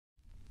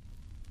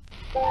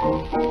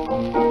Oh,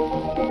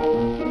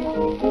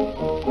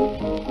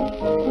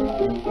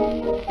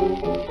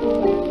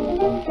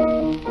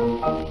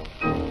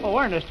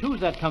 Ernest, who's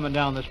that coming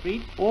down the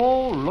street?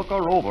 Oh, look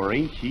her over,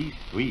 ain't she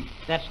sweet?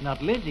 That's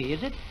not Lizzie,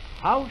 is it?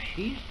 How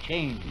she's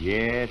changed.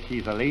 Yes,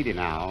 she's a lady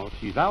now.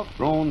 She's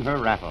outgrown her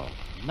rattle.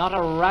 Not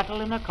a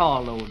rattle in a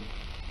carload.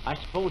 I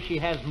suppose she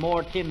has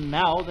more tin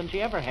now than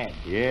she ever had.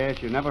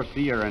 Yes, you never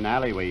see her in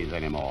alleyways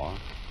anymore.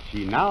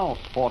 She now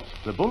sports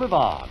the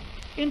boulevard.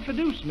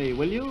 Introduce me,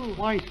 will you?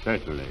 Why,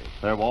 certainly.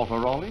 Sir Walter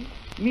Raleigh,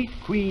 meet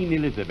Queen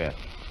Elizabeth.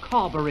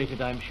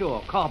 Carbureted, I'm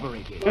sure.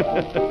 Carbureted.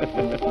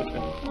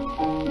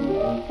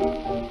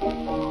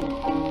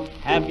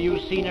 Have you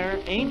seen her?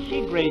 Ain't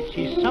she great?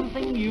 She's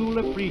something you'll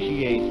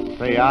appreciate.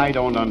 Say, I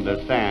don't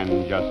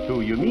understand just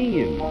who you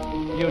mean.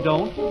 You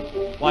don't?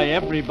 Why,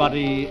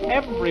 everybody,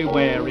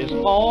 everywhere is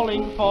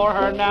falling for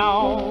her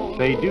now.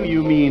 Say, do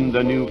you mean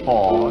the new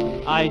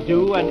Ford? I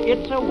do, and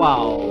it's a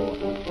wow.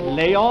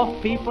 Lay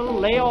off, people,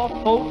 lay off,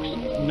 folks.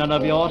 None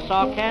of your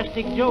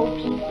sarcastic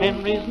jokes.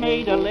 Henry's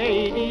made a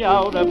lady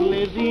out of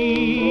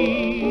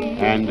Lizzie.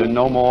 And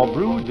no more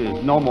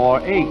bruises, no more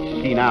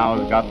aches. She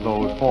now's got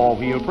those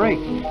four-wheel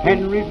brakes.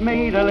 Henry's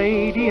made a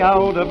lady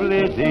out of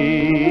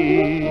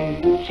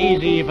Lizzie.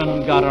 She's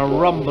even got a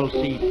rumble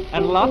seat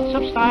and lots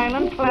of style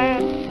and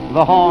class.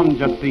 The horn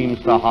just seems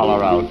to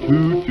holler out,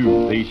 toot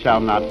toot, they shall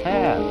not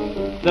pass.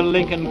 The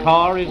Lincoln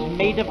car is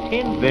made of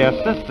tin. They're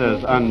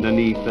sisters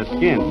underneath the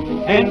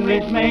skin.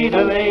 Henry's made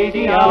a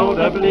lady out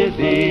of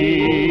Lizzie.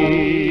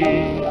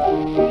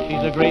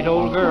 She's a great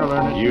old girl,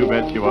 Ernest. You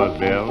bet she was,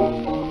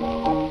 Bill.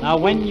 Now,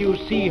 when you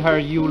see her,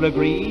 you'll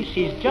agree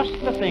she's just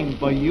the thing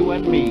for you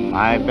and me.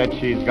 I bet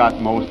she's got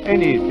most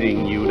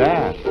anything you'd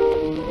ask.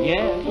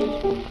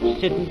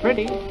 Yes, sitting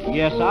pretty.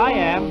 Yes, I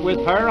am.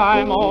 With her,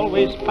 I'm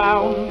always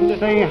found.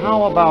 Say,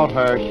 how about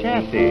her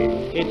chassis?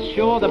 It's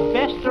sure the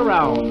best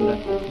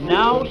around.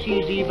 Now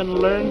she's even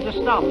learned to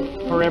stop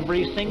for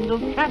every single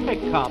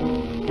traffic cop.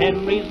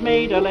 Henry's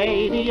made a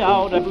lady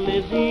out of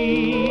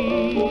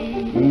Lizzie.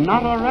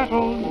 Not a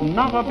rattle,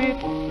 not a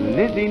bit.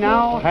 Lizzie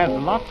now has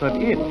lots of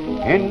it.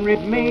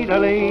 Henry's made a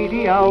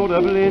lady out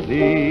of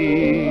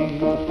Lizzie.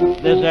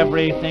 There's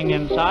everything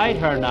inside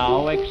her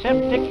now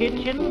except a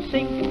kitchen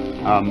sink,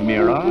 a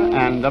mirror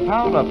and a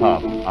powder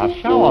puff, a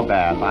shower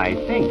bath, I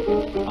think.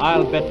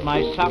 I'll bet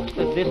my socks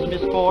that this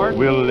Miss Ford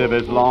will live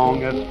as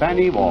long as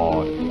Fanny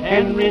Ward.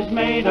 Henry's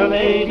made a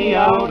lady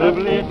out of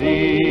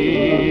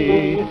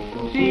Lizzie.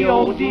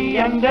 C-O-D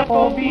and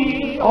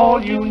F-O-B,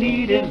 all you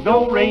need is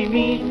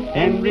do-re-mi.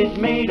 Henry's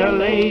made a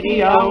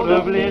lady out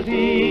of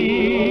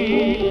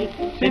Lizzie.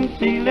 Since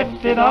he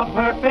lifted up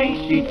her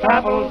face, she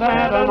travels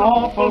at an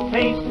awful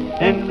pace.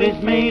 Henry's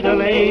made a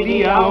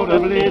lady out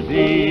of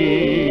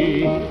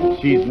Lizzie.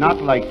 She's not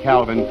like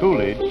Calvin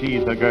Coolidge,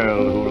 she's a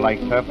girl who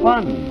likes her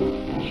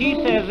fun. She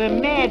says,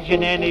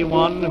 imagine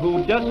anyone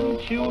who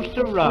doesn't choose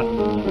to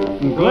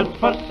run. Good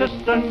for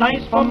sister,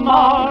 nice for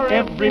ma,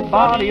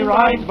 everybody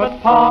rides but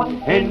pa.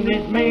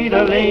 Henry's made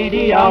a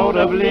lady out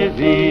of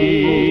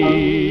Lizzie.